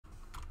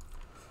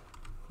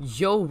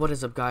Yo, what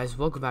is up, guys?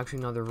 Welcome back to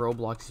another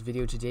Roblox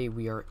video. Today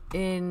we are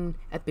in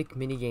Epic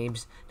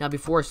Minigames. Now,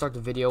 before I start the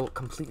video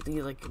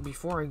completely,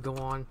 before I go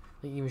on,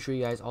 let me even show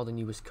you guys all the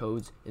newest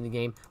codes in the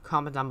game.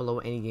 Comment down below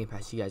any game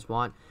pass you guys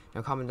want.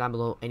 Now, comment down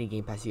below any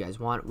game pass you guys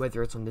want,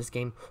 whether it's on this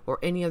game or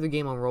any other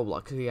game on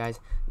Roblox. So, you guys,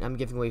 I'm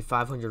giving away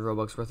 500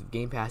 Robux worth of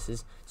game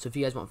passes. So, if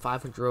you guys want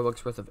 500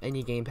 Robux worth of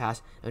any game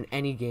pass on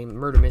any game,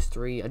 Murder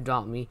Mystery,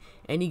 Adopt Me,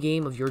 any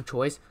game of your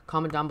choice,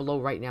 comment down below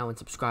right now and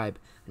subscribe.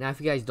 Now,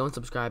 if you guys don't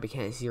subscribe, I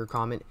can't see your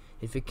comment.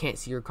 If it can't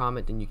see your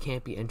comment, then you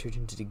can't be entered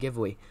into the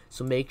giveaway.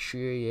 So make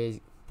sure you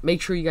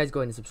guys go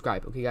ahead and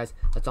subscribe. Okay, guys,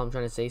 that's all I'm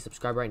trying to say.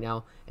 Subscribe right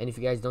now. And if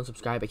you guys don't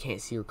subscribe, I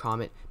can't see your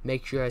comment.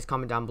 Make sure you guys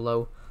comment down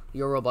below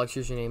your Roblox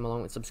username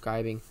along with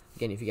subscribing.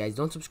 Again, if you guys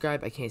don't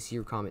subscribe, I can't see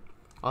your comment.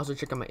 Also,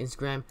 check out my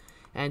Instagram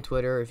and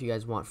Twitter if you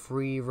guys want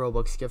free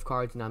Robux gift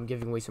cards. Now I'm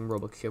giving away some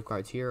Robux gift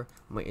cards here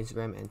on my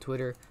Instagram and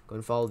Twitter. Go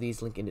and follow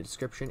these, link in the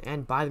description,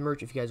 and buy the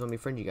merch if you guys want me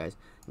to friend you guys.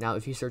 Now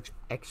if you search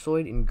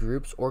Exoid in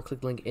groups or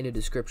click link in the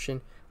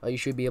description, you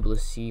should be able to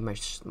see my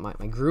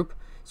group.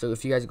 So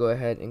if you guys go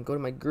ahead and go to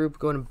my group,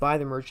 go and buy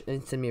the merch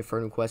and send me a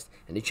friend request,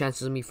 and the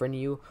chances of me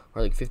friending you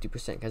are like 50%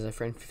 because I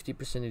friend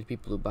 50% of the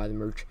people who buy the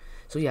merch.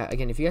 So yeah,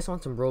 again, if you guys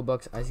want some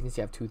Robux, as you can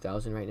see I have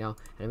 2,000 right now,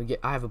 and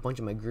I have a bunch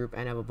in my group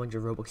and I have a bunch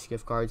of Robux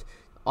gift cards.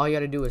 All you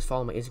gotta do is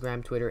follow my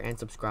Instagram, Twitter, and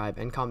subscribe,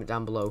 and comment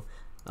down below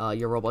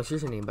your Roblox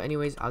username. But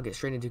anyways, I'll get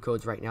straight into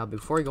codes right now.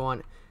 Before we go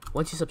on,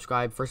 once you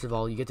subscribe, first of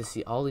all, you get to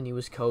see all the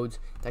newest codes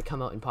that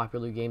come out in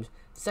popular games.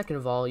 Second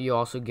of all, you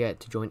also get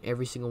to join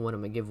every single one of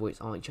my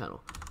giveaways on my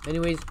channel.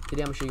 Anyways,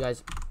 today I'm gonna show you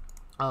guys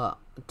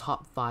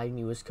top 5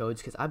 newest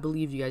codes, because I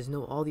believe you guys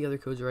know all the other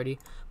codes already.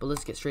 But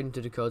let's get straight into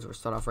the codes. We'll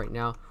start off right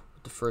now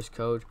with the first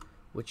code,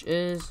 which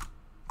is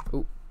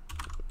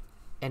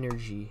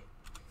energy.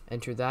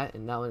 Enter that,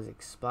 and that one is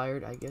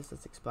expired. I guess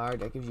that's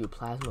expired. That gives you a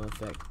plasma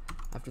effect.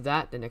 After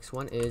that, the next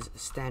one is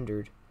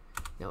standard.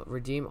 Now,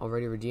 redeem,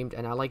 already redeemed,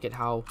 and I like it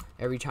how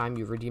every time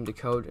you redeem the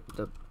code,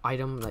 the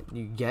item that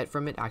you get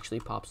from it actually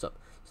pops up.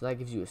 So that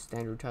gives you a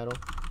standard title.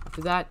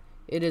 After that,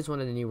 it is one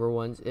of the newer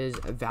ones, is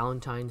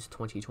Valentine's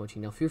 2020.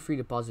 Now, feel free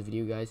to pause the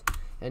video, guys.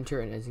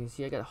 Enter, and as you can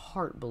see, I got a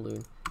heart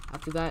balloon.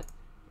 After that,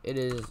 it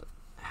is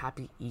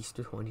Happy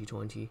Easter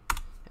 2020.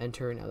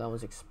 Enter. Now, that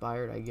was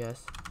expired, I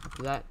guess.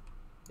 After that,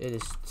 it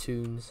is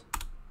tunes,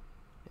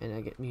 and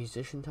I get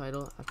musician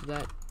title. After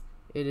that,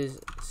 it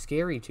is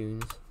scary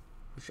tunes,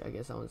 which I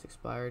guess that one's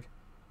expired.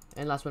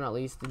 And last but not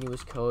least, the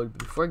newest code.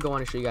 Before I go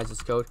on to show you guys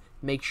this code,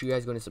 make sure you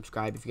guys go and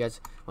subscribe if you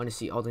guys want to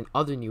see all the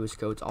other newest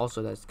codes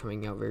also that's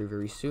coming out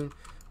very soon.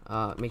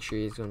 Make sure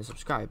you guys go and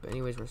subscribe. But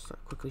anyways, we're gonna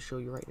quickly show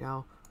you right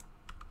now.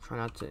 Try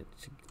not to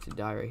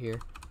die right here.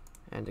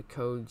 And the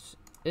codes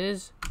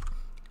is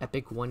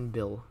Epic 1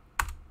 bill.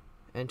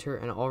 Enter,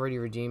 and already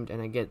redeemed,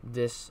 and I get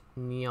this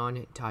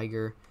neon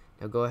tiger.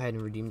 Now go ahead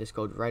and redeem this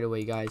code right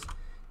away, guys,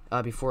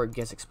 before it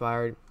gets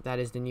expired. That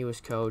is the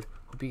newest code.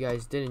 Hope you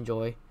guys did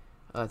enjoy.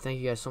 Thank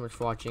you guys so much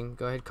for watching.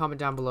 Go ahead, comment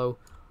down below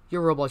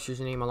your Roblox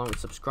username along with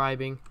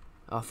subscribing.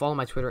 Follow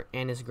my Twitter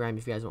and Instagram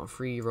if you guys want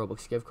free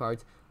Robux gift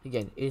cards.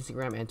 Again,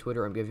 Instagram and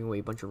Twitter, I'm giving away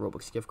a bunch of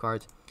Robux gift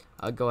cards.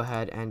 Go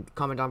ahead and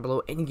comment down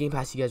below any game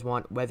pass you guys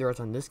want, whether it's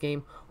on this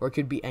game or it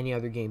could be any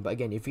other game. But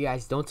again, if you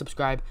guys don't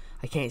subscribe,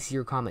 I can't see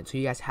your comment. So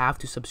you guys have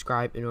to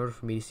subscribe in order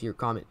for me to see your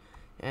comment.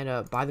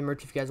 And buy the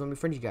merch if you guys want me to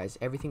friend you guys.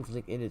 Everything's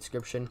linked in the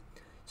description.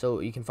 So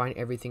you can find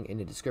everything in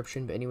the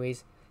description. But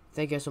anyways,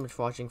 thank you guys so much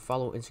for watching.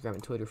 Follow Instagram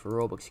and Twitter for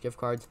Robux gift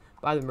cards.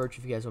 Buy the merch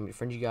if you guys want me to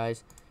friend you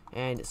guys.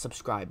 And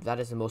subscribe. That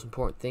is the most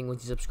important thing.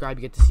 Once you subscribe,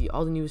 you get to see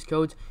all the newest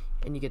codes,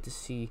 and you get to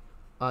see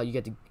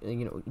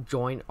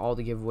join all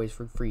the giveaways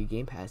for free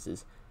game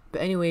passes.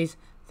 But anyways,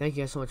 thank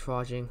you guys so much for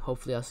watching.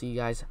 Hopefully I'll see you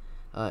guys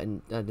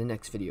in the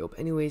next video. But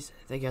anyways,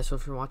 thank you guys so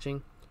much for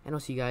watching, and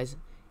I'll see you guys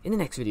in the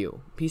next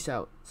video. Peace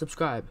out.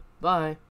 Subscribe. Bye.